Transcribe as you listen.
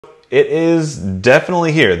it is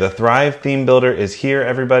definitely here. The Thrive Theme Builder is here,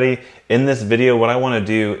 everybody. In this video, what I want to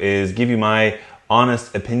do is give you my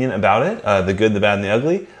honest opinion about it, the good, the bad, and the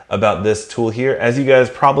ugly, about this tool here. As you guys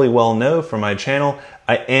probably well know from my channel,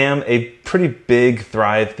 I am a pretty big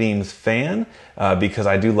Thrive Themes fan because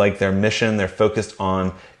I do like their mission. They're focused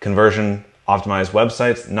on conversion optimized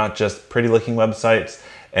websites, not just pretty looking websites,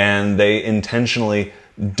 and they intentionally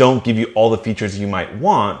don't give you all the features you might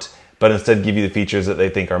want, but instead give you the features that they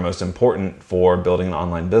think are most important for building an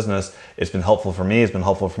online business. It's been helpful for me, it's been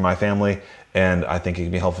helpful for my family, and I think it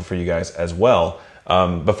can be helpful for you guys as well.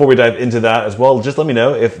 Before we dive into that as well, just let me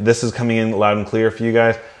know if this is coming in loud and clear for you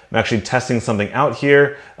guys. I'm actually testing something out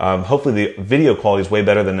here. Hopefully the video quality is way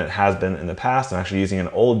better than it has been in the past. I'm actually using an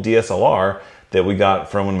old DSLR that we got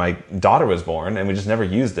from when my daughter was born, and we just never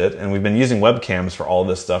used it. And we've been using webcams for all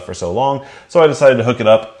this stuff for so long. So I decided to hook it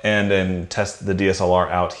up and then test the DSLR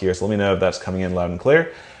out here. So let me know if that's coming in loud and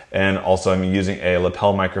clear. And also I'm using a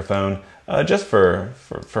lapel microphone just for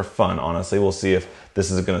fun, honestly. We'll see if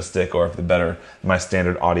this is gonna stick or if my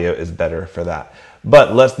standard audio is better for that.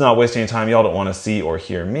 But let's not waste any time. Y'all don't wanna see or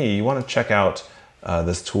hear me. You wanna check out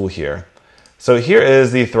this tool here. So here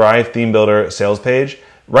is the Thrive Theme Builder sales page.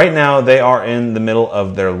 Right now, they are in the middle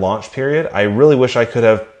of their launch period. I really wish I could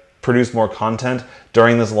have produced more content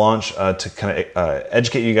during this launch to kind of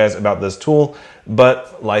educate you guys about this tool,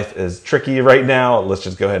 but life is tricky right now. Let's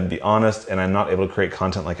just go ahead and be honest, and I'm not able to create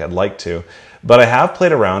content like I'd like to. But I have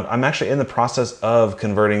played around. I'm actually in the process of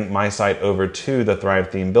converting my site over to the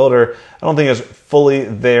Thrive Theme Builder. I don't think it's fully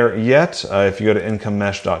there yet. If you go to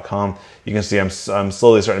incomemesh.com, you can see I'm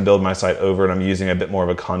slowly starting to build my site over, and I'm using a bit more of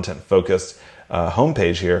a content-focused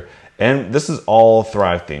homepage here. And this is all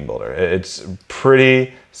Thrive Theme Builder. It's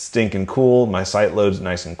pretty stinking cool. My site loads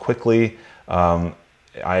nice and quickly. I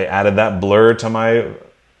added that blur to my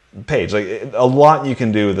page. Like a lot you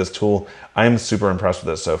can do with this tool. I am super impressed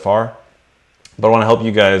with it so far. But I want to help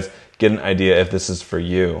you guys get an idea if this is for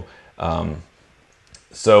you.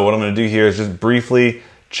 So what I'm going to do here is just briefly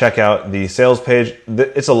check out the sales page.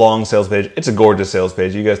 It's a long sales page. It's a gorgeous sales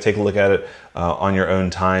page. You guys take a look at it on your own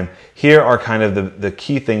time. Here are kind of the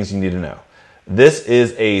key things you need to know. This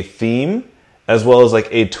is a theme as well as like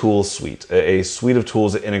a tool suite, a suite of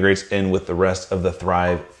tools that integrates in with the rest of the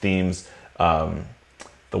Thrive themes.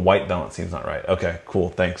 The white balance seems not right. Okay,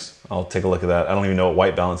 cool, thanks. I'll take a look at that. I don't even know what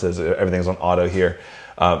white balance is. Everything's on auto here.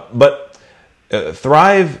 But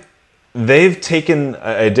Thrive, they've taken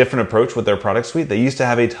a different approach with their product suite. They used to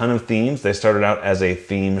have a ton of themes. They started out as a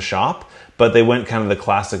theme shop, but they went kind of the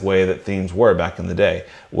classic way that themes were back in the day,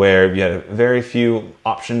 where you had very few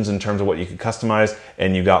options in terms of what you could customize,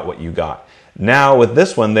 and you got what you got. Now with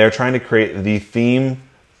this one, they're trying to create the theme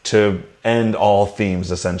to end all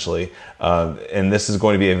themes, essentially. And this is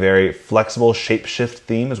going to be a very flexible shapeshift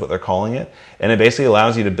theme is what they're calling it. And it basically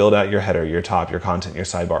allows you to build out your header, your top, your content, your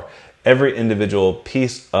sidebar. Every individual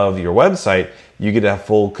piece of your website, you get to have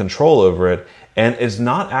full control over it. And it's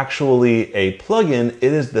not actually a plugin, it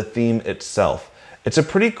is the theme itself. It's a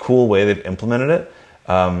pretty cool way they've implemented it.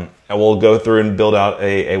 I will go through and build out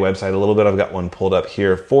a website a little bit. I've got one pulled up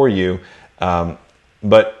here for you.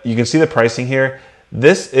 But you can see the pricing here.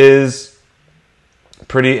 This is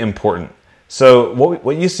pretty important. So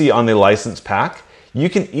what you see on the license pack, you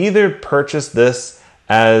can either purchase this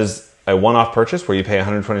as a one-off purchase where you pay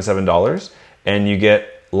 $127 and you get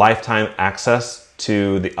lifetime access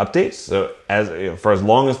to the updates. So for as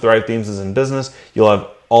long as Thrive Themes is in business, you'll have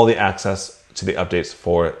all the access to the updates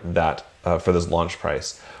for that for this launch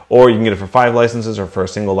price. Or you can get it for 5 licenses or for a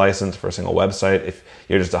single license for a single website. If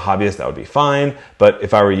you're just a hobbyist, that would be fine. But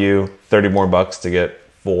if I were you, 30 more bucks to get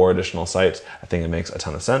 4 additional sites, I think it makes a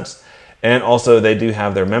ton of sense. And also they do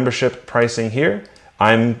have their membership pricing here.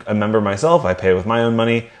 I'm a member myself. I pay with my own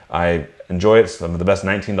money. I enjoy it. It's some of the best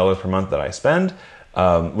 $19 per month that I spend,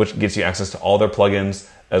 which gets you access to all their plugins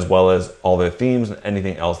as well as all their themes and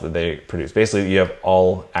anything else that they produce. Basically, you have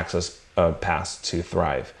all access pass to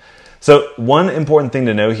Thrive. So one important thing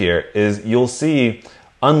to know here is you'll see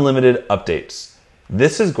unlimited updates.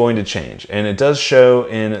 This is going to change, and it does show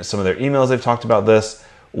in some of their emails they've talked about this,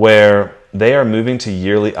 where they are moving to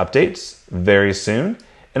yearly updates very soon.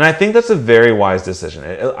 And I think that's a very wise decision.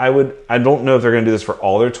 I don't know if they're going to do this for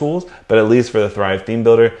all their tools, but at least for the Thrive Theme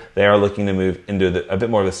Builder, they are looking to move into a bit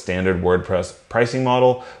more of a standard WordPress pricing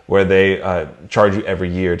model where they charge you every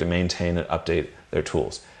year to maintain and update their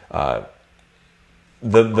tools.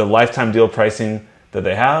 The lifetime deal pricing that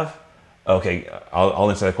they have, okay, I'll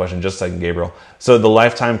answer that question in just a second, Gabriel. So the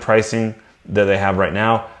lifetime pricing that they have right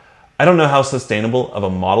now, I don't know how sustainable of a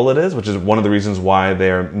model it is, which is one of the reasons why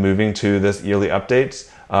they're moving to this yearly updates.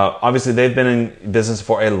 Obviously, they've been in business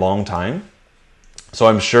for a long time, so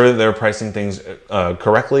I'm sure they're pricing things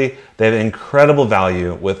correctly. They have incredible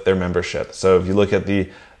value with their membership. So if you look at the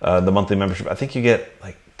monthly membership, I think you get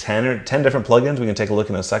like 10 different plugins. We can take a look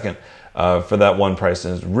in a second for that one price,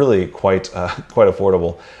 and it's really quite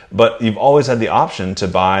affordable. But you've always had the option to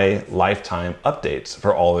buy lifetime updates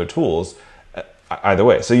for all their tools. Either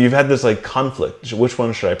way, so you've had this like conflict. Which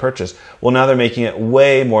one should I purchase? Well, now they're making it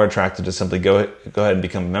way more attractive to simply go ahead and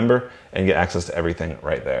become a member and get access to everything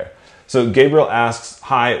right there. So Gabriel asks,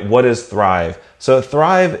 "Hi, what is Thrive?" So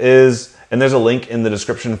Thrive is, and there's a link in the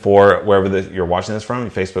description for wherever you're watching this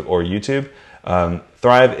from, Facebook or YouTube.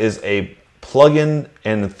 Thrive is a plugin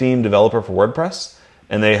and theme developer for WordPress,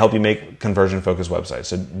 and they help you make conversion-focused websites.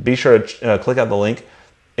 So be sure to click out the link,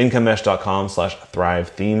 incomemesh.com/Thrive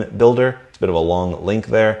Theme Builder. It's a bit of a long link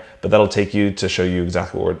there, but that'll take you to show you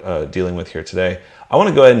exactly what we're dealing with here today. I want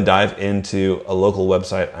to go ahead and dive into a local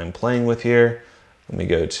website I'm playing with here. Let me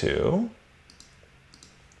go to,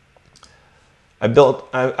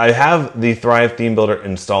 I have the Thrive Theme Builder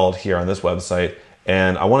installed here on this website,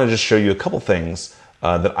 and I want to just show you a couple things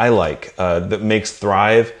that I like that makes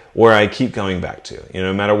Thrive where I keep coming back to. You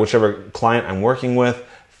know, no matter whichever client I'm working with,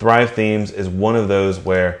 Thrive Themes is one of those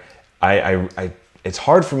where it's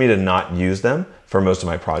hard for me to not use them for most of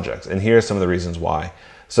my projects. And here are some of the reasons why.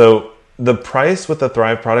 So the price with the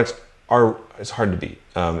Thrive products it's hard to beat.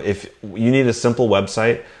 If you need a simple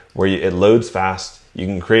website where it loads fast, you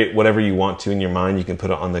can create whatever you want to in your mind, you can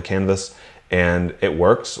put it on the canvas, and it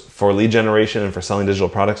works. For lead generation and for selling digital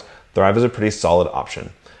products, Thrive is a pretty solid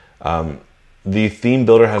option. The theme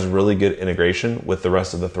builder has really good integration with the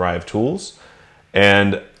rest of the Thrive tools.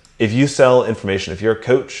 And if you sell information, if you're a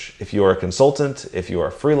coach, if you're a consultant, if you're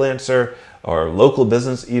a freelancer or local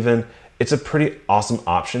business even, it's a pretty awesome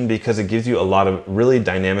option because it gives you a lot of really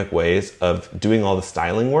dynamic ways of doing all the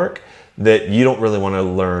styling work that you don't really want to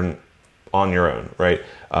learn on your own, right?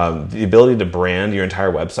 The ability to brand your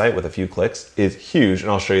entire website with a few clicks is huge,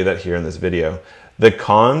 and I'll show you that here in this video. The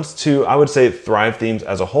cons to, I would say, Thrive Themes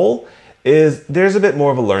as a whole is there's a bit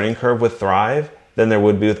more of a learning curve with Thrive than there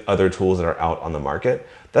would be with other tools that are out on the market.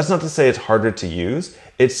 That's not to say it's harder to use.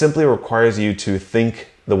 It simply requires you to think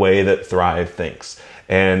the way that Thrive thinks.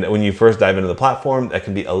 And when you first dive into the platform, that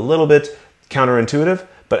can be a little bit counterintuitive,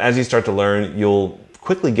 but as you start to learn, you'll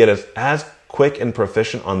quickly get as quick and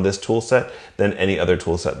proficient on this tool set than any other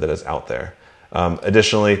tool set that is out there.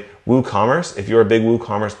 Additionally, WooCommerce, if you're a big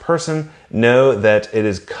WooCommerce person, know that it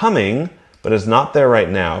is coming, but it's not there right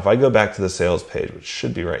now. If I go back to the sales page, which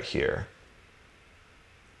should be right here,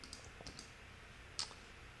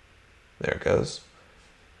 there it goes,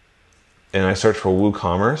 and I search for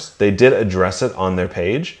WooCommerce, they did address it on their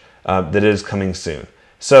page that it is coming soon.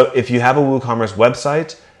 So if you have a WooCommerce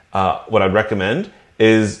website, what I'd recommend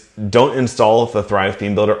is don't install the Thrive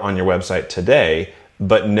Theme Builder on your website today,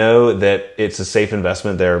 but know that it's a safe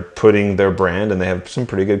investment. They're putting their brand, and they have some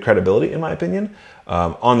pretty good credibility, in my opinion,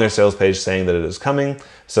 on their sales page saying that it is coming.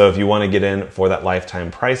 So if you want to get in for that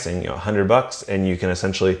lifetime pricing, $100, and you can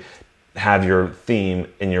essentially have your theme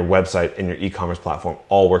and your website and your e-commerce platform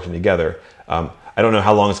all working together. I don't know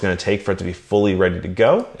how long it's going to take for it to be fully ready to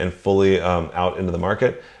go and fully out into the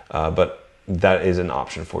market, but that is an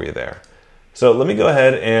option for you there. So let me go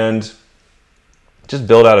ahead and just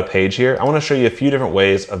build out a page here. I want to show you a few different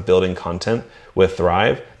ways of building content with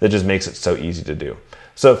Thrive that just makes it so easy to do.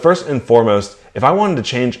 So first and foremost, if I wanted to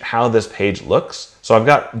change how this page looks, so I've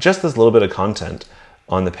got just this little bit of content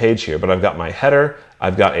on the page here, but I've got my header,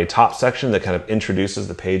 I've got a top section that kind of introduces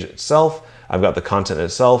the page itself, I've got the content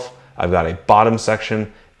itself, I've got a bottom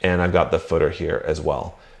section, and I've got the footer here as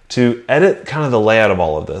well. To edit kind of the layout of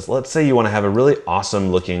all of this, let's say you want to have a really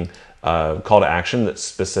awesome looking call to action that's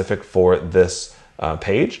specific for this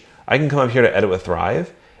page. I can come up here to Edit with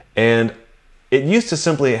Thrive, and it used to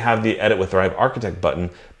simply have the Edit with Thrive Architect button,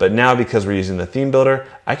 but now because we're using the theme builder,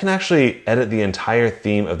 I can actually edit the entire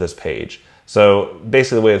theme of this page. So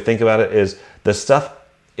basically the way to think about it is the stuff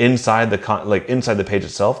inside the page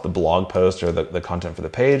itself, the blog post or the content for the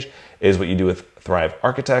page is what you do with Thrive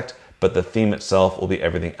Architect, but the theme itself will be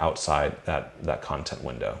everything outside that content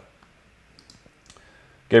window.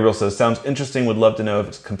 Gabriel says, sounds interesting, would love to know if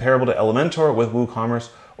it's comparable to Elementor with WooCommerce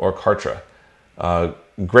or Kartra.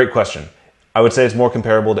 Great question. I would say it's more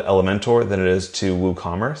comparable to Elementor than it is to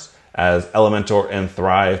WooCommerce, as Elementor and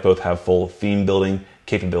Thrive both have full theme building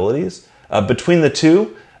capabilities. Between the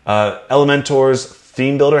two, Elementor's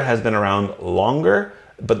theme builder has been around longer,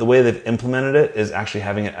 but the way they've implemented it is actually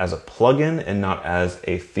having it as a plugin and not as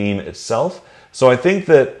a theme itself. So I think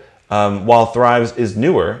that while Thrive's is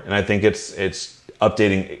newer, and I think it's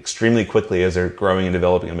updating extremely quickly as they're growing and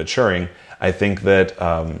developing and maturing, I think that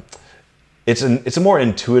it's a more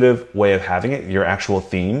intuitive way of having it. Your actual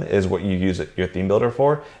theme is what you use your theme builder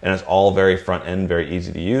for, and it's all very front end, very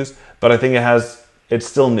easy to use. But I think it's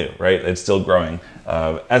still new, right? It's still growing.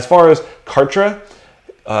 As far as Kartra,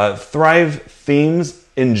 Thrive themes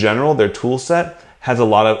in general, their tool set has a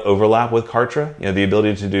lot of overlap with Kartra. You know, the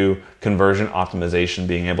ability to do conversion optimization,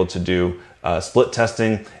 being able to do split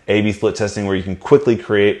testing, A/B split testing, where you can quickly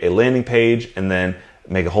create a landing page and then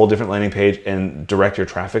make a whole different landing page and direct your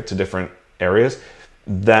traffic to different areas.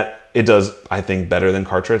 That it does, I think, better than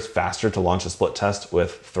Kartra. It's faster to launch a split test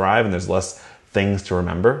with Thrive, and there's less things to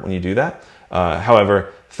remember when you do that.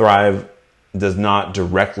 However, Thrive does not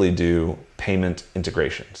directly do payment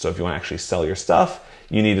integration. So if you want to actually sell your stuff,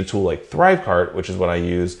 you need a tool like ThriveCart, which is what I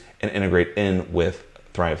use and integrate in with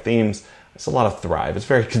Thrive themes. It's a lot of Thrive. It's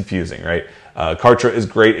very confusing, right? Kartra is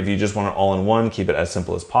great if you just want it all in one, keep it as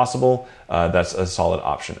simple as possible. That's a solid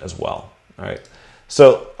option as well. All right.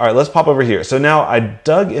 So, all right, let's pop over here. So now I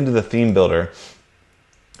dug into the theme builder,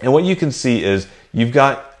 and what you can see is you've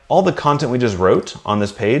got all the content we just wrote on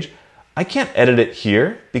this page. I can't edit it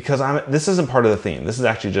here because this isn't part of the theme. This is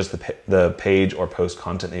actually just the page or post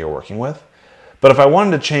content that you're working with. But if I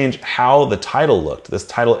wanted to change how the title looked, this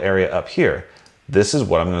title area up here, this is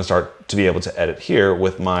what I'm going to start to be able to edit here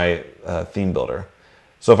with my theme builder.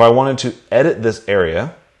 So if I wanted to edit this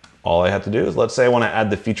area, all I have to do is, let's say I want to add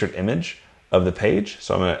the featured image of the page.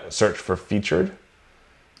 So I'm going to search for featured.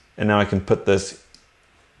 And now I can put this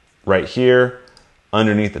right here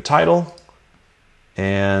underneath the title.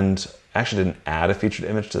 And actually didn't add a featured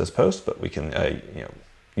image to this post, but we can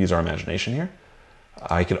use our imagination here.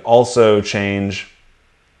 I could also change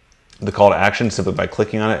the call to action simply by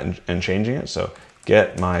clicking on it and changing it. So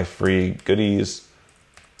get my free goodies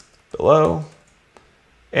below.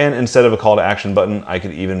 And instead of a call to action button, I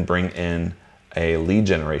could even bring in a lead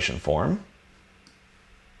generation form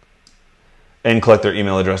and collect their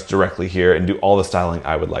email address directly here and do all the styling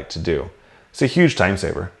I would like to do. It's a huge time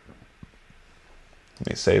saver. Let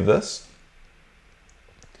me save this.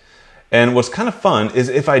 And what's kind of fun is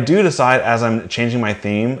if I do decide as I'm changing my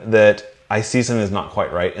theme that I see something that's not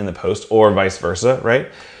quite right in the post, or vice versa, right?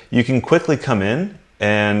 You can quickly come in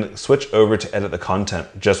and switch over to edit the content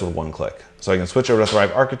just with one click. So I can switch over to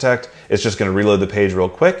Thrive Architect. It's just going to reload the page real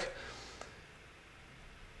quick.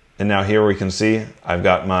 And now here we can see I'm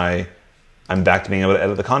back to being able to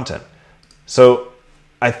edit the content. So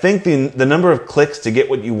I think the number of clicks to get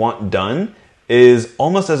what you want done is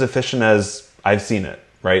almost as efficient as I've seen it,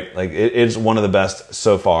 right? Like it's one of the best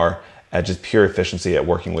so far at just pure efficiency at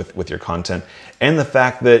working with your content. And the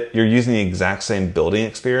fact that you're using the exact same building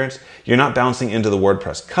experience, you're not bouncing into the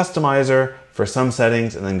WordPress customizer for some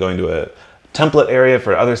settings and then going to a template area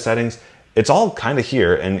for other settings. It's all kind of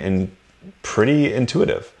here and pretty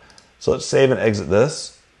intuitive. So let's save and exit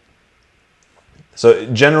this. So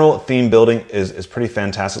general theme building is pretty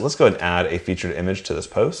fantastic. Let's go ahead and add a featured image to this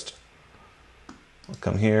post. We'll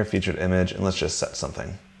come here, featured image, and let's just set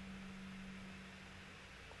something.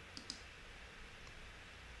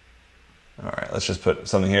 All right, let's just put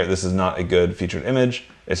something here. This is not a good featured image.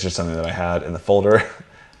 It's just something that I had in the folder.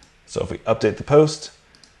 So if we update the post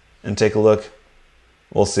and take a look,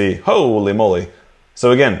 we'll see, holy moly.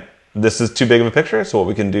 So again, this is too big of a picture. So what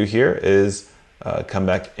we can do here is come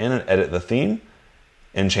back in and edit the theme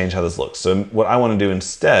and change how this looks. So what I want to do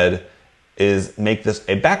instead is make this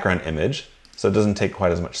a background image so it doesn't take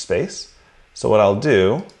quite as much space. So what I'll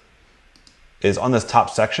do is on this top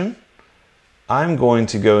section, I'm going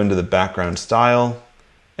to go into the background style,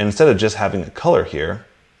 and instead of just having a color here,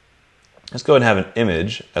 let's go ahead and have an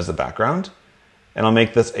image as the background, and I'll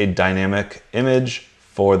make this a dynamic image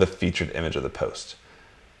for the featured image of the post.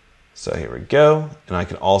 So here we go, and I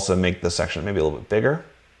can also make this section maybe a little bit bigger.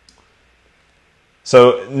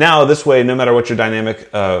 So now this way, no matter what your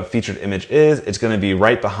dynamic featured image is, it's going to be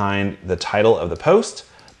right behind the title of the post.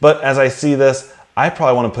 But as I see this, I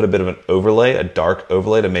probably want to put a bit of an overlay, a dark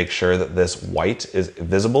overlay, to make sure that this white is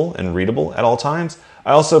visible and readable at all times.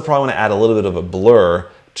 I also probably want to add a little bit of a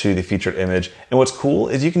blur to the featured image. And what's cool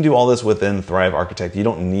is you can do all this within Thrive Architect. You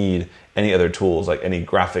don't need any other tools, like any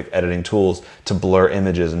graphic editing tools, to blur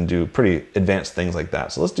images and do pretty advanced things like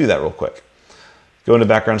that. So let's do that real quick. Go into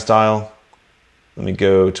background style. Let me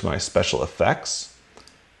go to my special effects,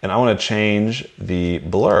 and I want to change the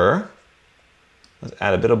blur. Let's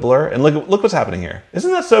add a bit of blur, and look what's happening here.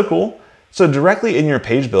 Isn't that so cool? So directly in your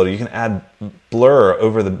page builder, you can add blur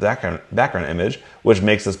over the background image, which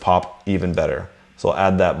makes this pop even better. So I'll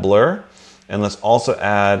add that blur, and let's also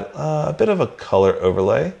add a bit of a color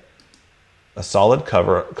overlay, a solid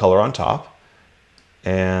color on top,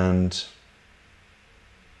 and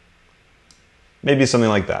maybe something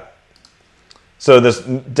like that. So this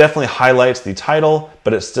definitely highlights the title,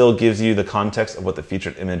 but it still gives you the context of what the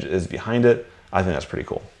featured image is behind it. I think that's pretty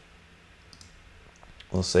cool.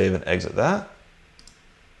 We'll save and exit that.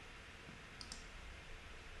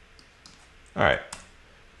 All right.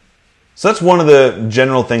 So that's one of the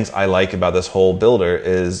general things I like about this whole builder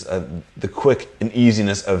is the quick and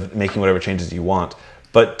easiness of making whatever changes you want.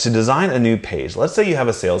 But to design a new page, let's say you have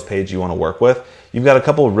a sales page you want to work with, you've got a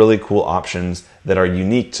couple of really cool options that are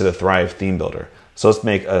unique to the Thrive theme builder. So let's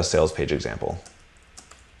make a sales page example.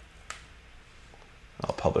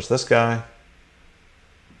 I'll publish this guy.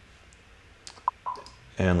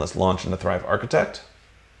 And let's launch into Thrive Architect.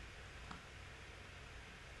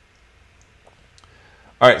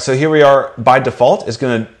 All right, so here we are. By default, it's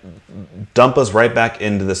going to dump us right back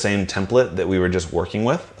into the same template that we were just working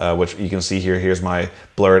with, which you can see here. Here's my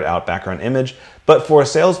blurred out background image. But for a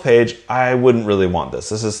sales page, I wouldn't really want this.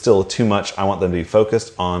 This is still too much. I want them to be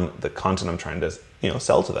focused on the content I'm trying to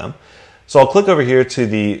sell to them. So I'll click over here to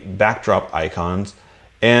the backdrop icons,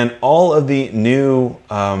 and all of the new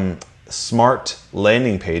smart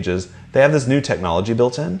landing pages, they have this new technology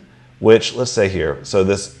built in, which let's say here, so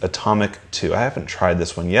this Atomic 2, I haven't tried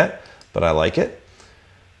this one yet, but I like it.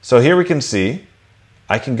 So here we can see,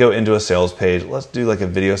 I can go into a sales page. Let's do like a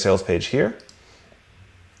video sales page here.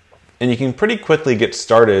 And you can pretty quickly get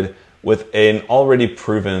started with an already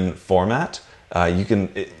proven format.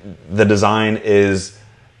 The design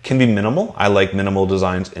can be minimal. I like minimal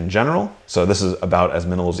designs in general. So this is about as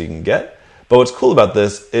minimal as you can get. But what's cool about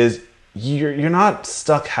this is you're not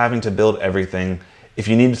stuck having to build everything. If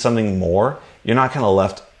you need something more, you're not kind of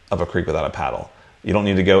left up a creek without a paddle. You don't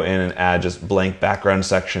need to go in and add just blank background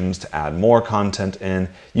sections to add more content in.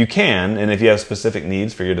 You can, and if you have specific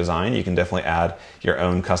needs for your design, you can definitely add your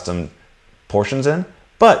own custom portions in.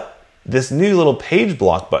 But this new little page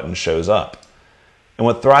block button shows up. And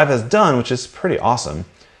what Thrive has done, which is pretty awesome,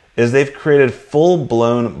 is they've created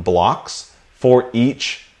full-blown blocks for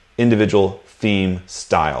each individual theme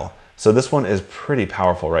style. So this one is pretty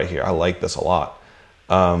powerful right here. I like this a lot.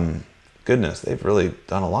 Goodness, they've really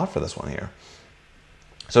done a lot for this one here.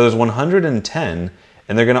 So there's 110,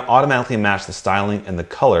 and they're going to automatically match the styling and the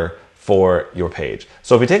color for your page.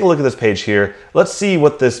 So if we take a look at this page here, let's see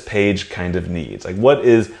what this page kind of needs. Like what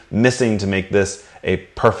is missing to make this a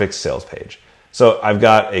perfect sales page? So I've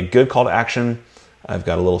got a good call to action. I've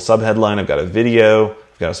got a little subheadline. I've got a video.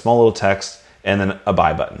 I've got a small little text, and then a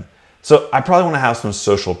buy button. So I probably want to have some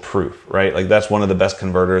social proof, right? Like that's one of the best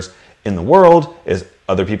converters in the world is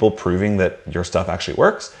other people proving that your stuff actually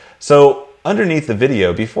works. So underneath the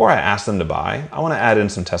video, before I ask them to buy, I want to add in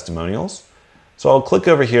some testimonials. So I'll click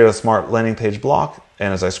over here to Smart Landing Page Block,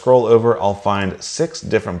 and as I scroll over, I'll find 6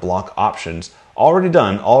 different block options already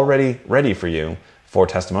done, already ready for you for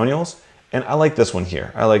testimonials. And I like this one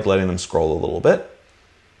here. I like letting them scroll a little bit.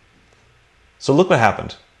 So look what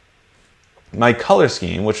happened. My color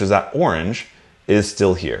scheme, which is that orange, is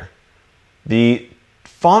still here. The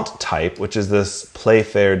font type, which is this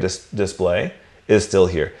Playfair display, is still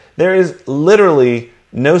here. There is literally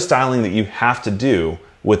no styling that you have to do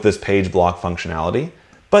with this page block functionality,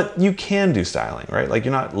 but you can do styling, right? Like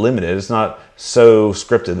you're not limited. It's not so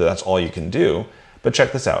scripted that that's all you can do. But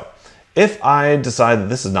check this out. If I decide that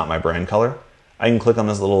this is not my brand color, I can click on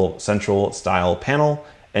this little central style panel,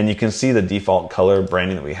 and you can see the default color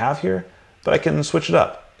branding that we have here, but I can switch it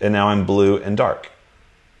up, and now I'm blue and dark.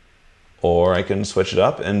 Or I can switch it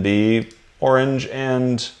up and be orange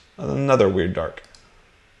and another weird dark.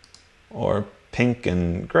 Or pink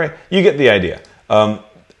and gray. You get the idea.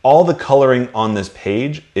 All the coloring on this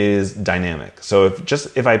page is dynamic. So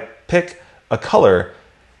if I pick a color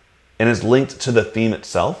and it's linked to the theme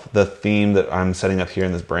itself, the theme that I'm setting up here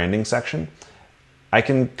in this branding section, I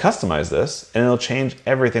can customize this and it'll change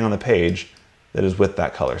everything on the page that is with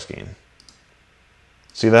that color scheme.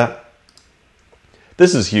 See that?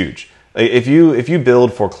 This is huge. If you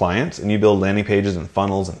build for clients and you build landing pages and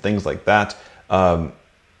funnels and things like that,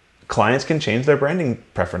 clients can change their branding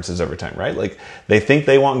preferences over time, right? Like they think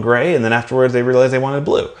they want gray and then afterwards they realize they wanted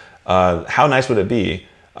blue. How nice would it be?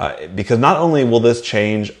 Because not only will this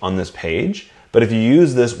change on this page, but if you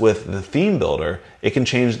use this with the theme builder, it can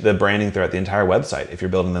change the branding throughout the entire website if you're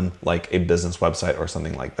building them like a business website or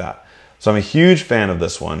something like that. So I'm a huge fan of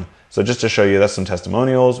this one. So just to show you, that's some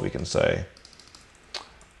testimonials. We can say,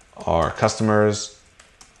 our customers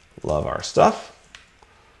love our stuff.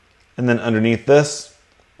 And then underneath this,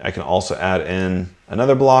 I can also add in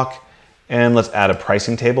another block, and let's add a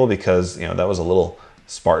pricing table because that was a little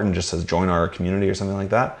Spartan, just says join our community or something like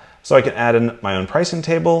that. So I can add in my own pricing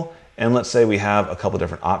table, and let's say we have a couple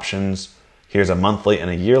different options. Here's a monthly and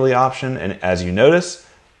a yearly option, and as you notice,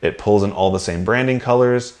 it pulls in all the same branding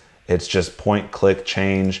colors. It's just point, click,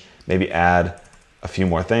 change, maybe add a few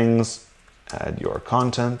more things, add your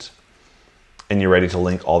content, and you're ready to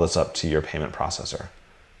link all this up to your payment processor.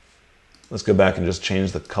 Let's go back and just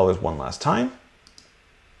change the colors one last time.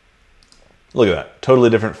 Look at that, totally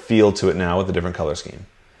different feel to it now with a different color scheme.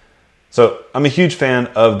 So I'm a huge fan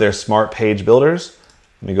of their smart page builders.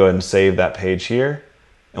 Let me go ahead and save that page here,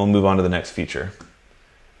 and we'll move on to the next feature.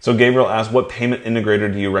 So Gabriel asked, what payment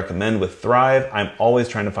integrator do you recommend with Thrive? I'm always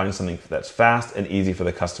trying to find something that's fast and easy for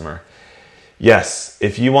the customer. Yes,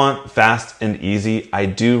 if you want fast and easy, I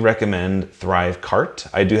do recommend Thrivecart.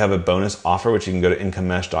 I do have a bonus offer, which you can go to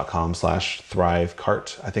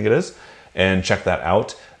incomemesh.com/Thrivecart, I think it is, and check that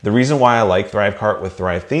out. The reason why I like Thrivecart with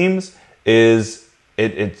Thrive Themes is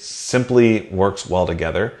it simply works well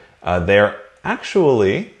together. They're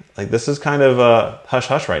actually, like, this is kind of a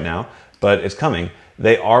hush-hush right now, but it's coming.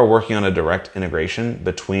 They are working on a direct integration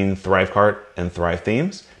between Thrivecart and Thrive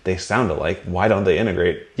Themes. They sound alike. Why don't they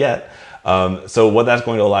integrate yet? So what that's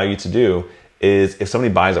going to allow you to do is if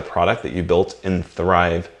somebody buys a product that you built in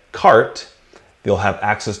Thrivecart, they'll have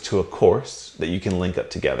access to a course that you can link up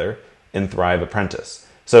together in Thrive Apprentice.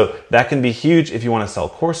 So that can be huge if you want to sell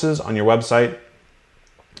courses on your website,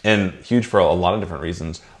 and huge for a lot of different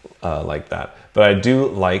reasons like that. But I do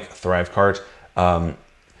like Thrivecart.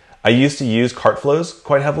 I used to use CartFlows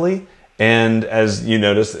quite heavily, and as you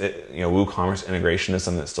notice, WooCommerce integration is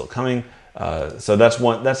something that's still coming. So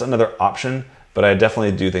that's another option, but I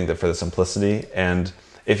definitely do think that for the simplicity, and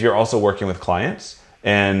if you're also working with clients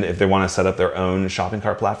and if they want to set up their own shopping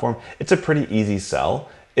cart platform, it's a pretty easy sell.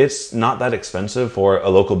 It's not that expensive for a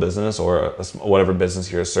local business or whatever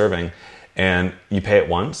business you're serving, and you pay it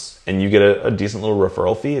once and you get a decent little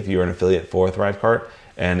referral fee if you're an affiliate for Thrivecart,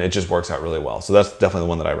 and it just works out really well. So that's definitely the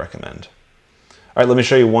one that I recommend. All right, let me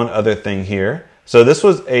show you one other thing here. So this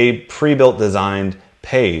was a pre-built designed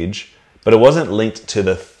page, but it wasn't linked to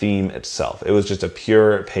the theme itself. It was just a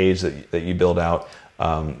pure page that you build out,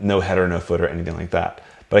 no header, no footer, anything like that.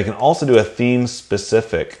 But I can also do a theme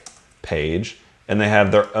specific page, and they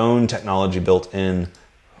have their own technology built in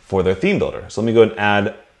for their theme builder. So let me go and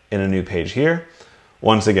add in a new page here.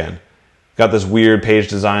 Once again, got this weird page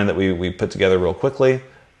design that we put together real quickly,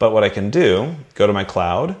 but what I can do, go to my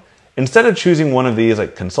cloud. Instead of choosing one of these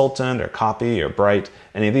like Consultant or Copy or Bright,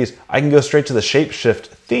 any of these, I can go straight to the Shapeshift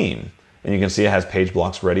theme. And you can see it has page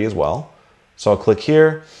blocks ready as well. So I'll click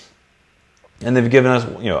here, and they've given us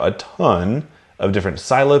a ton of different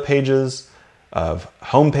silo pages, of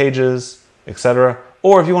home pages, etc.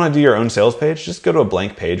 Or if you want to do your own sales page, just go to a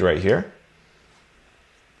blank page right here.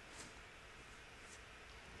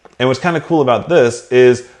 And what's kind of cool about this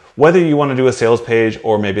is whether you want to do a sales page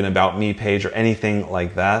or maybe an About Me page or anything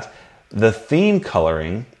like that, the theme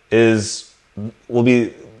coloring will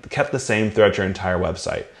be kept the same throughout your entire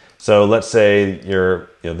website. So let's say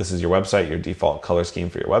this is your website, your default color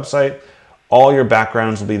scheme for your website. All your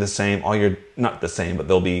backgrounds will be the same. Not the same, but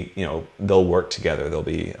they'll work together. They'll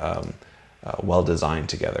be well designed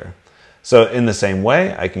together. So in the same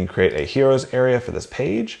way, I can create a heroes area for this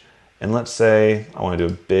page. And let's say I want to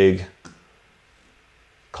do a big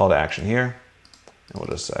call to action here. And we'll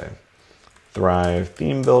just say Thrive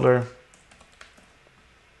Theme Builder,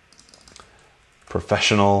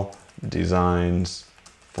 professional designs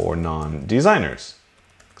for non-designers.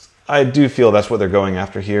 I do feel that's what they're going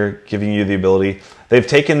after here, giving you the ability. They've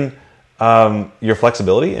taken your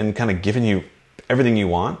flexibility and kind of given you everything you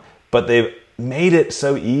want, but they've made it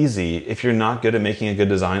so easy. If you're not good at making a good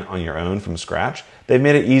design on your own from scratch, they've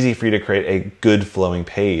made it easy for you to create a good flowing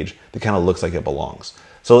page that kind of looks like it belongs.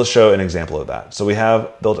 So let's show an example of that. So we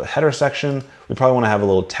have built a header section. We probably want to have a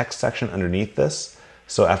little text section underneath this.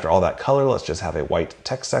 So after all that color, let's just have a white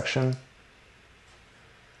text section.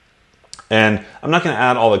 And I'm not going to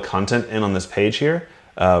add all the content in on this page here,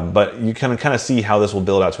 but you can kind of see how this will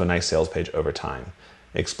build out to a nice sales page over time.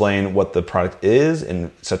 Explain what the product is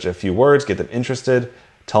in such a few words, get them interested,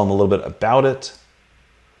 tell them a little bit about it.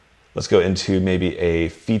 Let's go into maybe a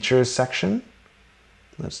features section.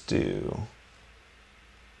 Let's do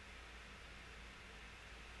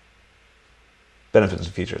benefits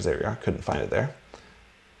and features. There we are. Couldn't find it there.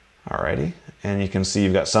 Alrighty. And you can see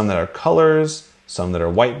you've got some that are colors, some that are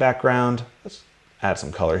white background. Let's add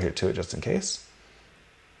some color here to it just in case.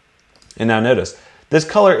 And now notice, this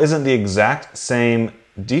color isn't the exact same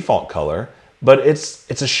default color, but it's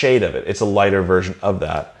a shade of it. It's a lighter version of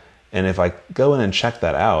that. And if I go in and check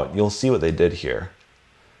that out, you'll see what they did here.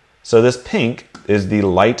 So this pink is the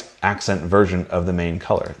light accent version of the main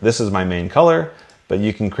color. This is my main color, but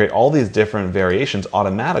you can create all these different variations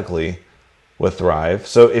automatically with Thrive.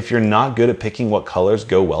 So if you're not good at picking what colors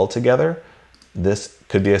go well together, this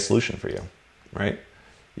could be a solution for you, right?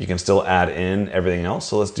 You can still add in everything else.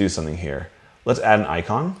 So let's do something here. Let's add an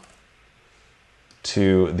icon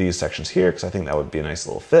to these sections here, because I think that would be a nice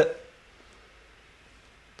little fit.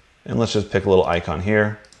 And let's just pick a little icon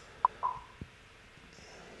here.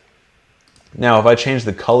 Now, if I change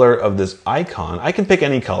the color of this icon, I can pick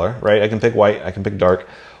any color, right? I can pick white, I can pick dark,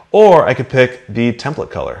 or I could pick the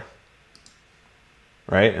template color,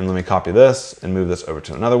 right? And let me copy this and move this over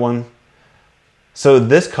to another one. So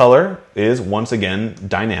this color is, once again,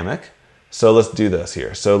 dynamic. So let's do this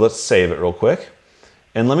here. So let's save it real quick.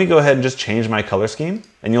 And let me go ahead and just change my color scheme,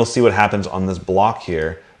 and you'll see what happens on this block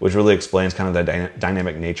here, which really explains kind of the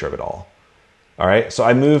dynamic nature of it all. All right, so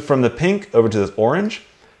I moved from the pink over to this orange.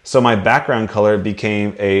 So my background color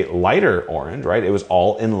became a lighter orange, right? It was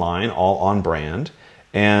all in line, all on brand.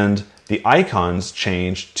 And the icons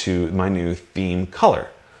changed to my new theme color.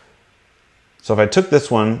 So if I took this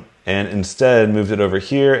one and instead moved it over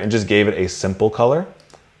here and just gave it a simple color,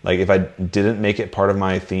 like if I didn't make it part of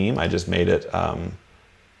my theme, I just made it,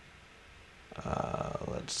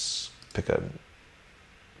 let's pick a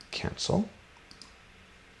cancel.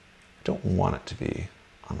 I don't want it to be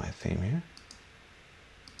on my theme here.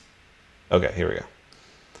 Okay, here we go.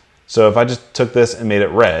 So if I just took this and made it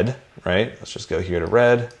red, right? Let's just go here to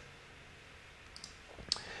red.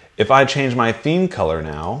 If I change my theme color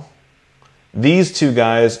now, these two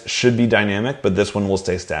guys should be dynamic, but this one will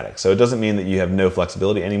stay static. So it doesn't mean that you have no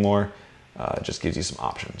flexibility anymore. It just gives you some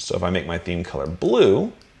options. So if I make my theme color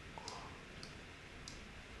blue,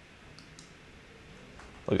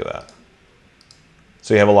 look at that.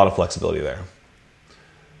 So you have a lot of flexibility there.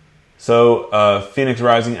 So Phoenix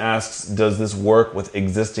Rising asks, does this work with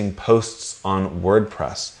existing posts on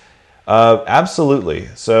WordPress? Absolutely.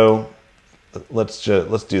 So let's do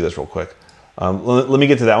this real quick. Let me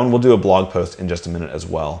get to that one. We'll do a blog post in just a minute as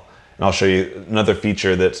well. And I'll show you another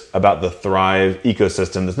feature that's about the Thrive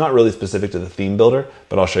ecosystem that's not really specific to the theme builder,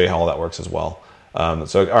 but I'll show you how all that works as well.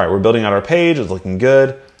 So, all right, we're building out our page. It's looking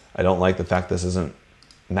good. I don't like the fact this isn't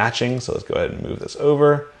matching, so let's go ahead and move this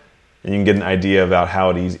over. And you can get an idea about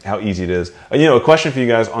how easy it is. You know, a question for you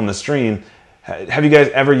guys on the stream, have you guys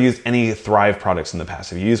ever used any Thrive products in the past?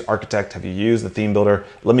 Have you used Architect? Have you used the theme builder?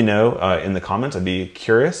 Let me know in the comments. I'd be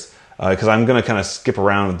curious because I'm going to kind of skip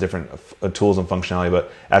around with different tools and functionality,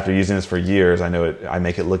 but after using this for years, I know I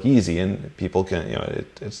make it look easy, and people can, you know,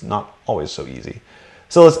 it's not always so easy.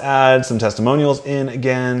 So let's add some testimonials in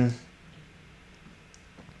again.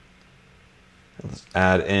 Let's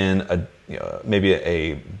add in maybe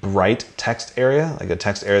a bright text area, like a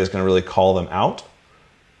text area that's going to really call them out.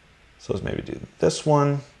 So let's maybe do this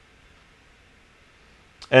one.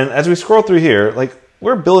 And as we scroll through here, like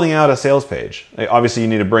we're building out a sales page. Like, obviously, you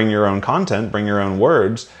need to bring your own content, bring your own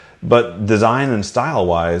words, but design and style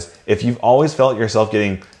wise, if you've always felt yourself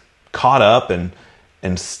getting caught up and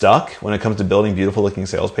stuck when it comes to building beautiful looking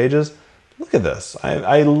sales pages, look at this.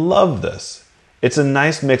 I love this. It's a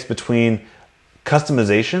nice mix between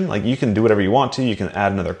customization, like you can do whatever you want to. You can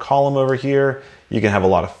add another column over here. You can have a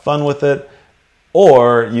lot of fun with it.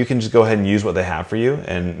 Or you can just go ahead and use what they have for you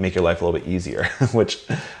and make your life a little bit easier, which,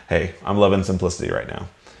 hey, I'm loving simplicity right now.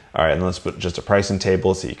 All right, and let's put just a pricing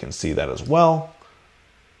table so you can see that as well.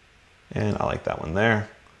 And I like that one there.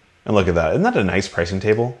 And look at that. Isn't that a nice pricing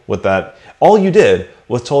table? With that, all you did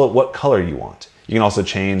was told it what color you want. You can also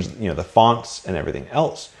change, the fonts and everything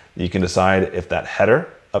else. You can decide if that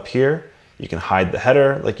header up here, you can hide the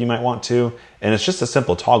header like you might want to. And it's just a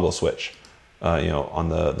simple toggle switch, on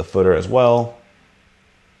the footer as well.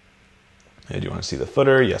 Do you want to see the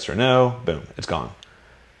footer? Yes or no? Boom, it's gone.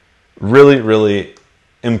 Really, really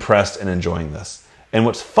impressed and enjoying this. And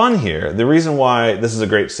what's fun here, the reason why this is a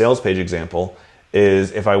great sales page example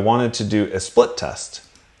is if I wanted to do a split test,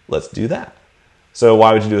 let's do that. So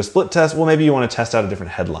why would you do a split test? Well, maybe you want to test out a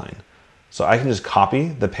different headline. So I can just copy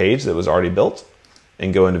the page that was already built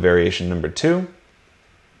and go into variation number 2.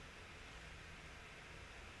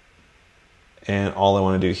 And all I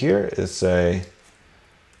want to do here is say,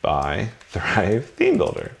 buy Thrive Theme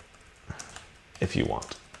Builder, if you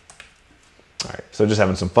want. All right, so just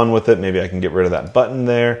having some fun with it. Maybe I can get rid of that button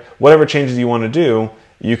there. Whatever changes you want to do,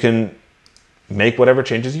 you can make whatever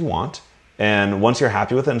changes you want. And once you're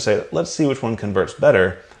happy with it and say, let's see which one converts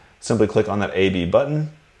better, simply click on that A/B button,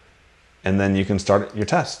 and then you can start your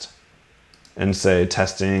test and say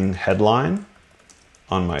testing headline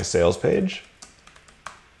on my sales page.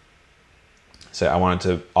 Say I want it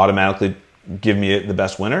to automatically give me the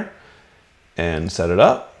best winner and set it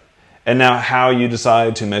up. And now how you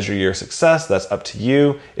decide to measure your success, that's up to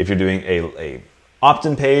you. If you're doing a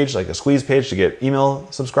opt-in page, like a squeeze page to get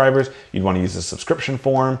email subscribers, you'd want to use a subscription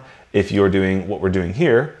form. If you're doing what we're doing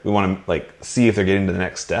here, we want to see if they're getting to the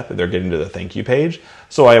next step, if they're getting to the thank you page.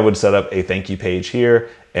 So I would set up a thank you page here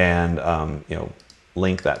and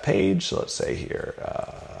link that page. So let's say here,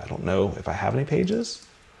 I don't know if I have any pages.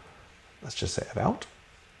 Let's just say about.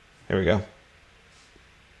 Here we go.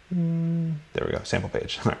 There we go, sample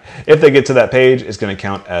page. All right. If they get to that page, it's going to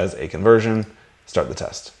count as a conversion. Start the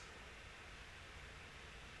test.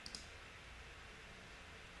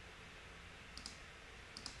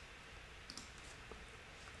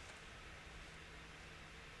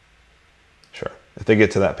 Sure. If they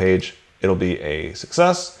get to that page, it'll be a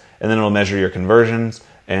success, and then it'll measure your conversions.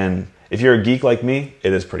 And if you're a geek like me,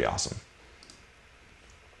 it is pretty awesome.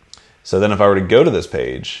 So then if I were to go to this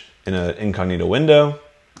page in an incognito window,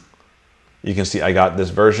 you can see I got this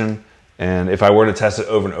version. And if I were to test it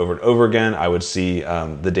over and over and over again, I would see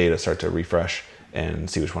the data start to refresh and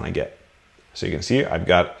see which one I get. So you can see I've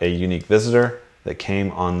got a unique visitor that came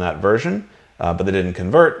on that version, but they didn't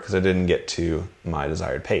convert because I didn't get to my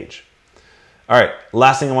desired page. All right,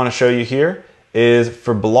 last thing I want to show you here is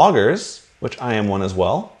for bloggers, which I am one as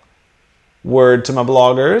well. Word to my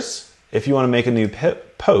bloggers, if you want to make a new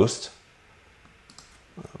post,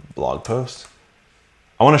 blog post,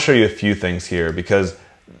 I want to show you a few things here because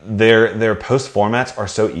their post formats are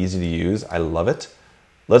so easy to use. I love it.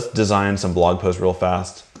 Let's design some blog posts real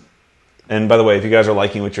fast. And by the way, if you guys are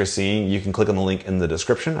liking what you're seeing, you can click on the link in the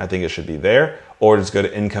description. I think it should be there, or just go to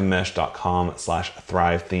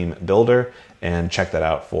incomemesh.com/thrive-theme-builder and check that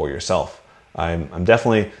out for yourself. I'm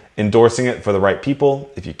definitely endorsing it for the right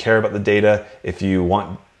people. If you care about the data, if you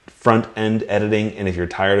want front-end editing, and if you're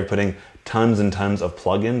tired of putting tons and tons of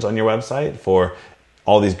plugins on your website for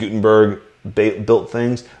all these Gutenberg built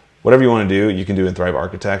things, whatever you want to do, you can do in Thrive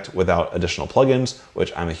Architect without additional plugins,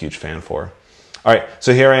 which I'm a huge fan for. All right,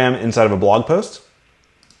 so here I am inside of a blog post.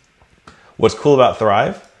 What's cool about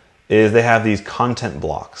Thrive is they have these content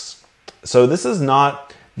blocks. So this is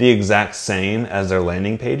not the exact same as their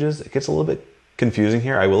landing pages. It gets a little bit confusing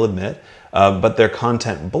here, I will admit, but their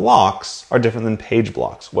content blocks are different than page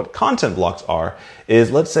blocks. What content blocks are is,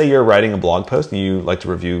 let's say you're writing a blog post and you like to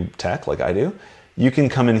review tech like I do. You can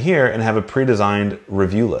come in here and have a pre-designed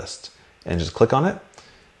review list and just click on it,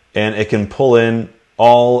 and it can pull in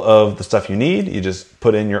all of the stuff you need. You just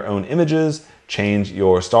put in your own images, change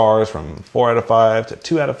your stars from 4 out of 5 to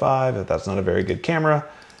 2 out of 5 if that's not a very good camera,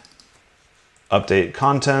 update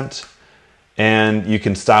content, and you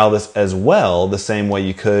can style this as well the same way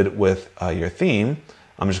you could with your theme.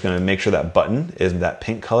 I'm just going to make sure that button is that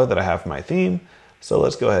pink color that I have for my theme. So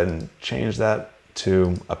let's go ahead and change that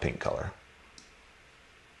to a pink color.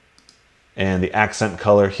 And the accent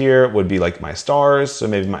color here would be like my stars. So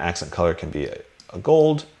maybe my accent color can be a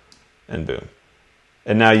gold, and boom.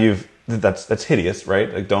 And now that's hideous,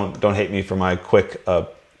 right? Like don't hate me for my quick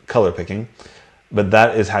color picking, but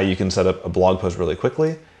that is how you can set up a blog post really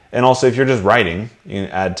quickly. And also if you're just writing, you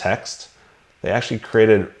can add text. They actually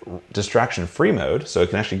created distraction-free mode, so it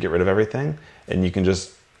can actually get rid of everything, and you can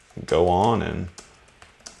just go on and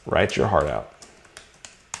write your heart out.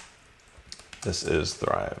 This is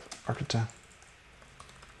Thrive Architect.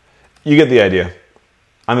 You get the idea.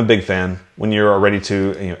 I'm a big fan. When you're ready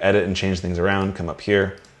to edit and change things around, come up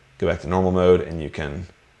here, go back to normal mode, and you can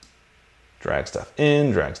drag stuff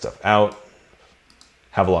in, drag stuff out,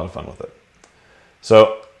 have a lot of fun with it.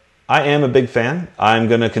 So I am a big fan. I'm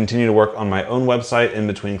going to continue to work on my own website in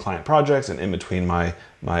between client projects and in between my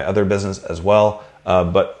other business as well.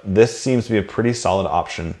 But this seems to be a pretty solid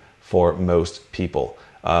option for most people.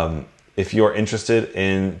 If you're interested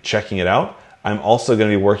in checking it out, I'm also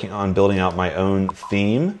going to be working on building out my own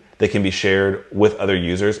theme that can be shared with other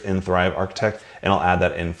users in Thrive Architect, and I'll add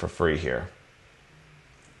that in for free here.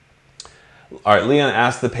 All right, Leon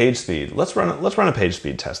asked the page speed. Let's run a page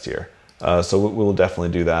speed test here. So we'll definitely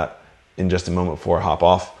do that in just a moment before I hop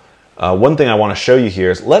off. One thing I want to show you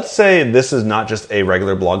here is, let's say this is not just a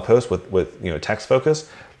regular blog post with text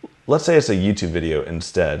focus. Let's say it's a YouTube video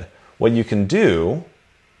instead. What you can do,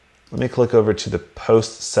 let me click over to the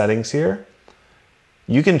post settings here.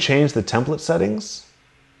 You can change the template settings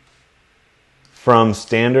from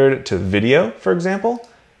standard to video, for example.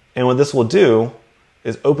 And what this will do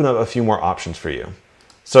is open up a few more options for you.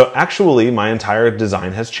 So actually my entire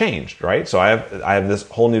design has changed, right? So I have this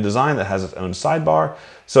whole new design that has its own sidebar.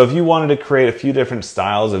 So if you wanted to create a few different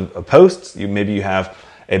styles of posts, maybe you have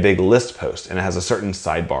a big list post and it has a certain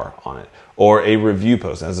sidebar on it, or a review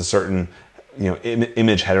post that has a certain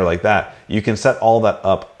image header like that. You can set all that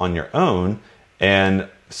up on your own, and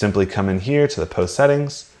simply come in here to the post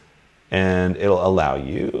settings, and it'll allow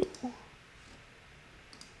you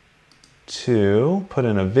to put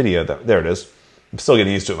in a video. There it is. I'm still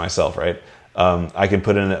getting used to it myself, right? I can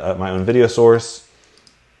put in my own video source,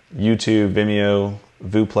 YouTube, Vimeo,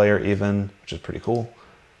 VooPlayer even, which is pretty cool.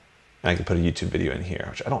 And I can put a YouTube video in here,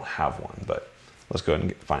 which I don't have one, but let's go ahead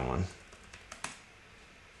and find one.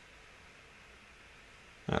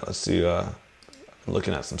 All right, let's see. I'm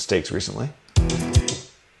looking at some steaks recently.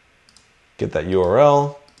 Get that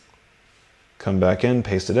URL, come back in,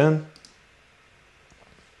 paste it in.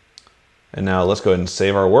 And now let's go ahead and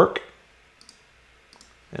save our work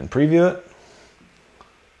and preview it.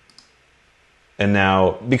 And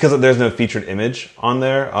now, because there's no featured image on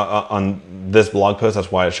there, on this blog post,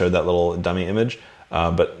 that's why it showed that little dummy image.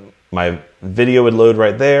 But my video would load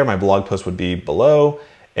right there, my blog post would be below.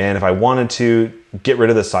 And if I wanted to get rid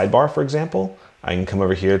of the sidebar, for example, I can come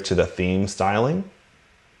over here to the theme styling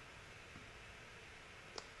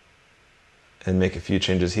and make a few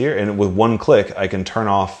changes here. And with one click, I can turn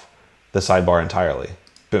off the sidebar entirely.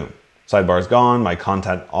 Boom, sidebar is gone. My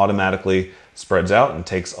content automatically spreads out and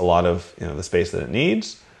takes a lot of the space that it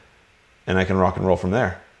needs. And I can rock and roll from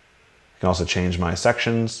there. I can also change my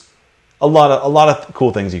sections. A lot of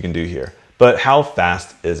cool things you can do here. But how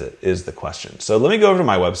fast is it is the question. So let me go over to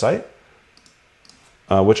my website,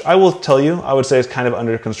 which I will tell you, I would say is kind of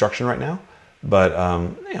under construction right now, but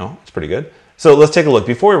it's pretty good. So let's take a look.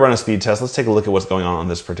 Before we run a speed test, let's take a look at what's going on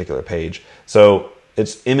this particular page. So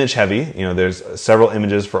it's image heavy. There's several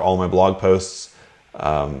images for all my blog posts,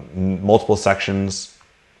 multiple sections.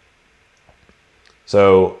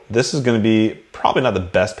 So this is going to be probably not the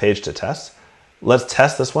best page to test. Let's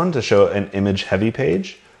test this one to show an image heavy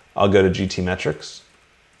page. I'll go to GTmetrix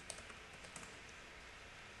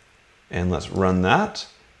and let's run that.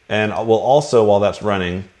 And we'll also, while that's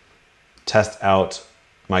running, test out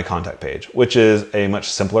my contact page, which is a much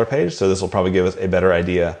simpler page. So this will probably give us a better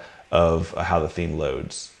idea of how the theme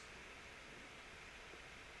loads.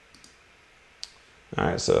 All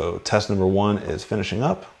right, so test number 1 is finishing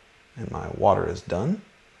up and my water is done.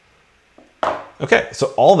 Okay, so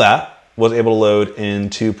all that was able to load in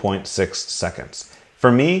 2.6 seconds.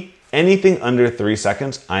 For me, anything under 3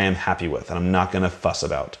 seconds, I am happy with, and I'm not gonna fuss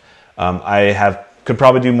about. Could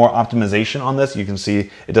probably do more optimization on this. You can see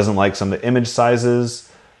it doesn't like some of the image sizes,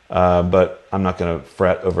 but I'm not gonna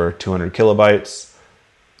fret over 200 kilobytes.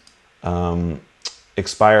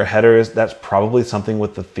 Expire headers, that's probably something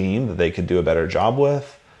with the theme that they could do a better job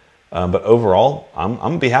with. But overall, I'm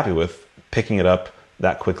gonna be happy with picking it up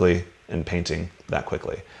that quickly and painting that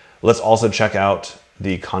quickly. Let's also check out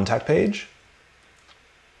the contact page.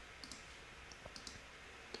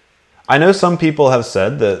 I know some people have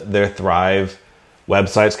said that their Thrive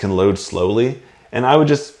websites can load slowly, and I would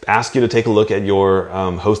just ask you to take a look at your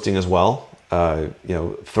hosting as well.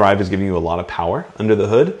 Thrive is giving you a lot of power under the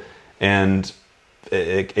hood, and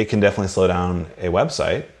it can definitely slow down a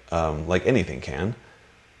website like anything can.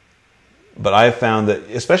 But I've found that,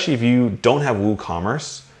 especially if you don't have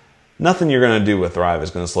WooCommerce, nothing you're going to do with Thrive is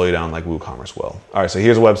going to slow you down like WooCommerce will. All right, so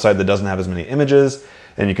here's a website that doesn't have as many images,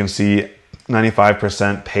 and you can see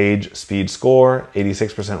 95% page speed score,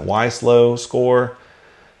 86% Y-slow score,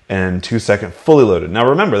 and 2-second fully loaded. Now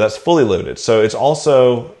remember, that's fully loaded. So it's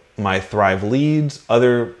also my Thrive leads.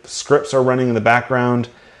 Other scripts are running in the background.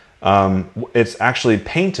 It's actually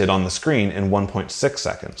painted on the screen in 1.6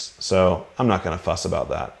 seconds. So I'm not going to fuss about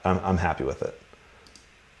that. I'm happy with it.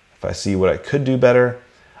 If I see what I could do better,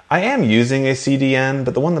 I am using a CDN,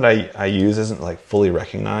 but the one that I use isn't like fully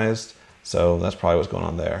recognized. So that's probably what's going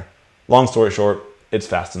on there. Long story short, it's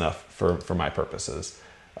fast enough for my purposes.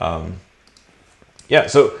 Yeah,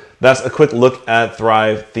 so that's a quick look at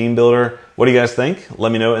Thrive Theme Builder. What do you guys think?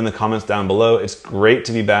 Let me know in the comments down below. It's great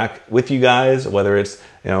to be back with you guys, whether it's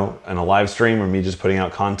in a live stream or me just putting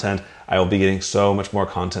out content. I will be getting so much more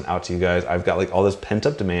content out to you guys. I've got like all this pent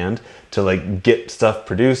up demand to like get stuff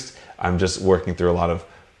produced. I'm just working through a lot of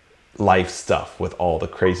life stuff with all the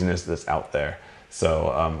craziness that's out there. So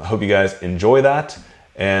I hope you guys enjoy that.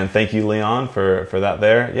 And thank you, Leon, for that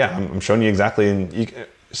there. Yeah, I'm showing you exactly,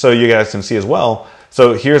 so you guys can see as well.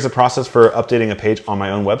 So here's the process for updating a page on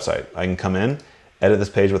my own website. I can come in, edit this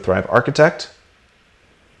page with Thrive Architect.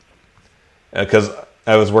 Because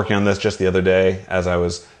I was working on this just the other day as I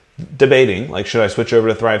was debating, like, should I switch over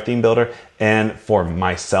to Thrive Theme Builder? And for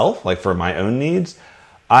myself, like for my own needs,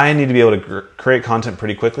 I need to be able to create content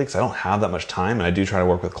pretty quickly because I don't have that much time, and I do try to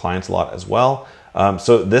work with clients a lot as well.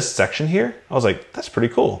 So this section here, I was like, that's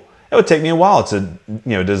pretty cool. It would take me a while to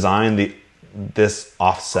design this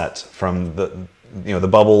offset from the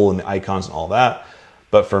bubble and the icons and all that.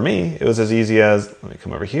 But for me, it was as easy as, let me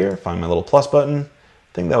come over here, find my little plus button.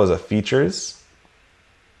 I think that was a features.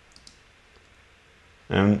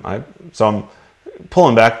 And so I'm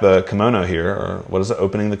pulling back the kimono here, or what is it,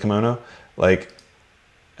 opening the kimono. Like,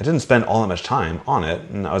 I didn't spend all that much time on it,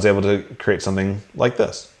 and I was able to create something like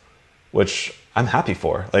this, which I'm happy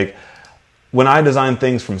for. Like, when I design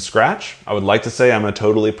things from scratch, I would like to say I'm a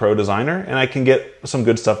totally pro designer, and I can get some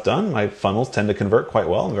good stuff done. My funnels tend to convert quite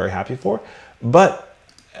well. I'm very happy for. But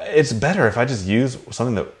it's better if I just use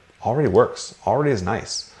something that already works, already is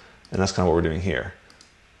nice. And that's kind of what we're doing here.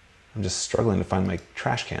 I'm just struggling to find my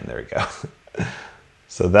trash can. There we go.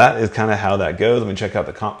 So that is kind of how that goes. Let me check out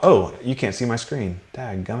the oh, you can't see my screen.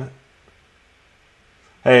 Dadgummit.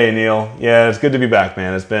 Hey, Neil. Yeah, it's good to be back,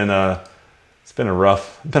 man. It's been a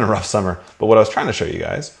rough summer. But what I was trying to show you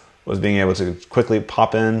guys was being able to quickly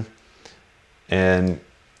pop in and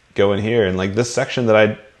go in here. And like this section that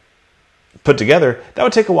I put together, that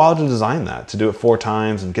would take a while to design that, to do it 4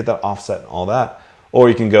 times and get that offset and all that. Or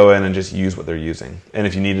you can go in and just use what they're using. And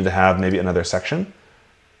if you needed to have maybe another section,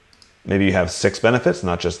 maybe you have 6 benefits,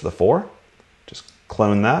 not just the 4, just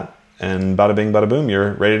clone that and bada bing, bada boom,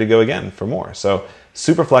 you're ready to go again for more. So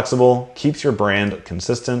super flexible, keeps your brand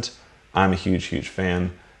consistent. I'm a huge, huge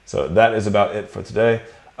fan. So that is about it for today.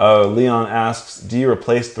 Leon asks, do you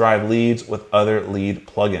replace Thrive Leads with other lead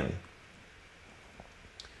plugin?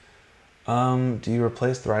 Do you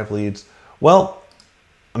replace Thrive Leads? Well,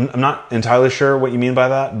 I'm not entirely sure what you mean by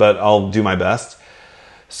that, but I'll do my best.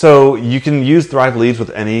 So you can use Thrive Leads with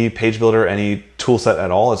any page builder, any tool set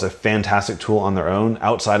at all. It's a fantastic tool on their own.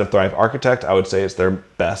 Outside of Thrive Architect, I would say it's their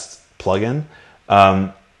best plugin.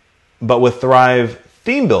 But with Thrive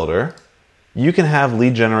Theme Builder, you can have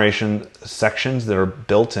lead generation sections that are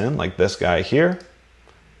built in, like this guy here.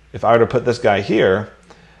 If I were to put this guy here,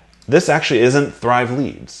 this actually isn't Thrive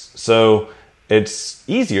Leads. So it's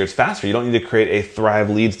easier, it's faster. You don't need to create a Thrive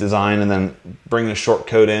Leads design and then bring the short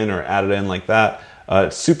code in or add it in like that.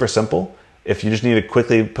 It's super simple. If you just need to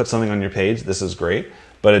quickly put something on your page, this is great,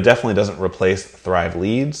 but it definitely doesn't replace Thrive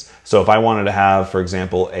Leads. So if I wanted to have, for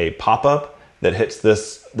example, a pop-up that hits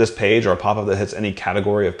this page or a pop-up that hits any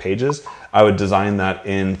category of pages, I would design that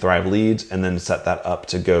in Thrive Leads and then set that up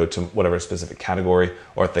to go to whatever specific category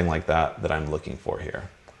or thing like that that I'm looking for here.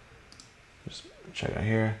 Just check out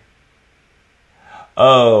here.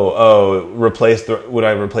 Would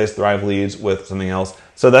I replace Thrive Leads with something else?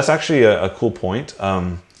 So that's actually a cool point.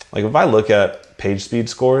 Like if I look at page speed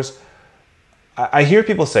scores, I hear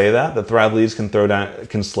people say that Thrive Leads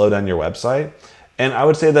can slow down your website. And I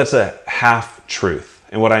would say that's a half truth.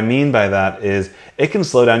 And what I mean by that is it can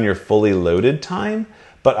slow down your fully loaded time,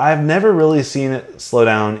 but I've never really seen it slow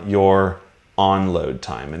down your on load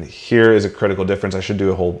time. And here is a critical difference. I should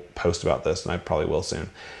do a whole post about this, and I probably will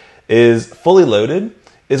soon. Is fully loaded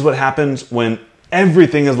is what happens when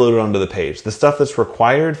everything is loaded onto the page. The stuff that's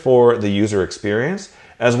required for the user experience,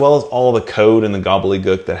 as well as all the code and the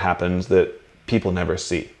gobbledygook that happens that people never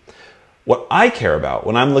see. What I care about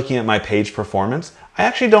when I'm looking at my page performance, I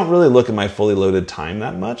actually don't really look at my fully loaded time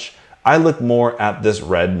that much. I look more at this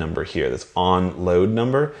red number here, this on load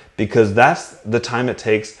number, because that's the time it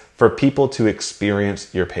takes for people to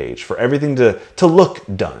experience your page, for everything to look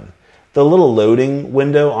done. The little loading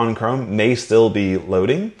window on Chrome may still be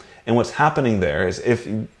loading. And what's happening there is if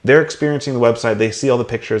they're experiencing the website, they see all the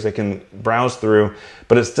pictures, they can browse through,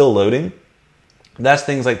 but it's still loading. That's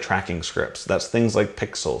things like tracking scripts. That's things like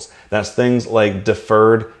pixels. That's things like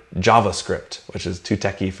deferred JavaScript, which is too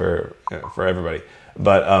techie for everybody.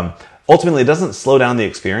 But ultimately, it doesn't slow down the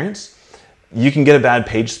experience. You can get a bad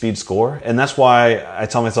page speed score. And that's why I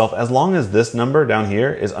tell myself, as long as this number down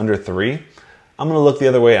here is under 3, I'm going to look the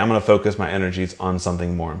other way. I'm going to focus my energies on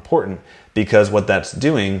something more important, because what that's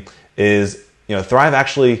doing is, Thrive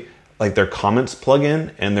actually, like their comments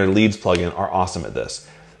plugin and their leads plugin are awesome at this.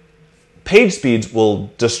 Page speeds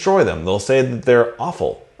will destroy them. They'll say that they're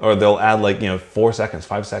awful, or they'll add 4 seconds,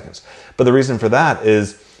 5 seconds. But the reason for that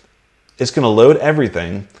is it's going to load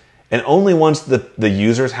everything, and only once the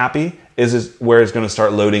user's happy is where it's going to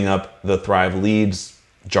start loading up the Thrive Leads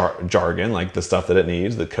jargon, like the stuff that it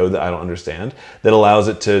needs, the code that I don't understand, that allows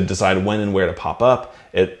it to decide when and where to pop up.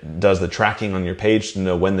 It does the tracking on your page to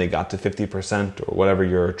know when they got to 50% or whatever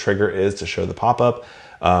your trigger is to show the pop-up.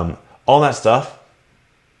 All that stuff,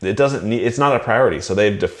 it's not a priority. So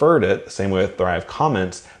they've deferred it, same way with Thrive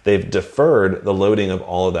Comments, they've deferred the loading of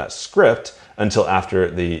all of that script until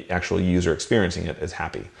after the actual user experiencing it is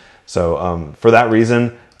happy. So for that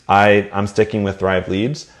reason, I'm sticking with Thrive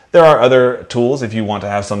Leads. There are other tools if you want to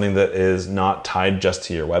have something that is not tied just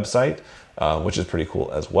to your website. which is pretty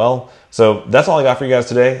cool as well. So that's all I got for you guys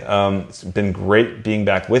today. It's been great being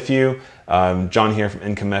back with you. John here from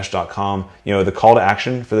incomemesh.com. You know, the call to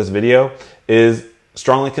action for this video is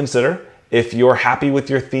strongly consider. If you're happy with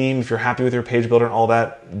your theme, if you're happy with your page builder and all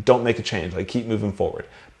that, don't make a change. Like, keep moving forward.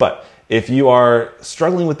 But if you are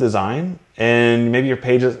struggling with design and maybe your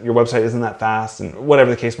website isn't that fast and whatever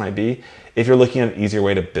the case might be, if you're looking at an easier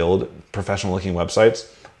way to build professional looking websites,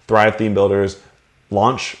 Thrive Theme Builder's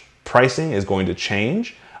launch pricing is going to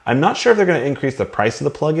change. I'm not sure if they're going to increase the price of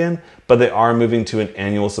the plugin, but they are moving to an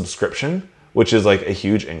annual subscription, which is like a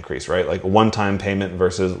huge increase, right? Like a one-time payment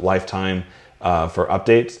versus lifetime for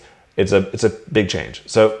updates. It's a big change.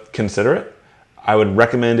 So consider it. I would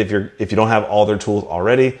recommend if you don't have all their tools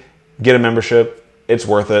already, get a membership. It's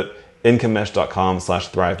worth it.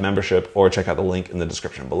 incomemesh.com/Thrive membership, or check out the link in the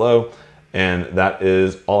description below. And that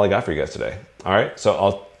is all I got for you guys today. All right. So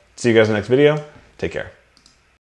I'll see you guys in the next video. Take care.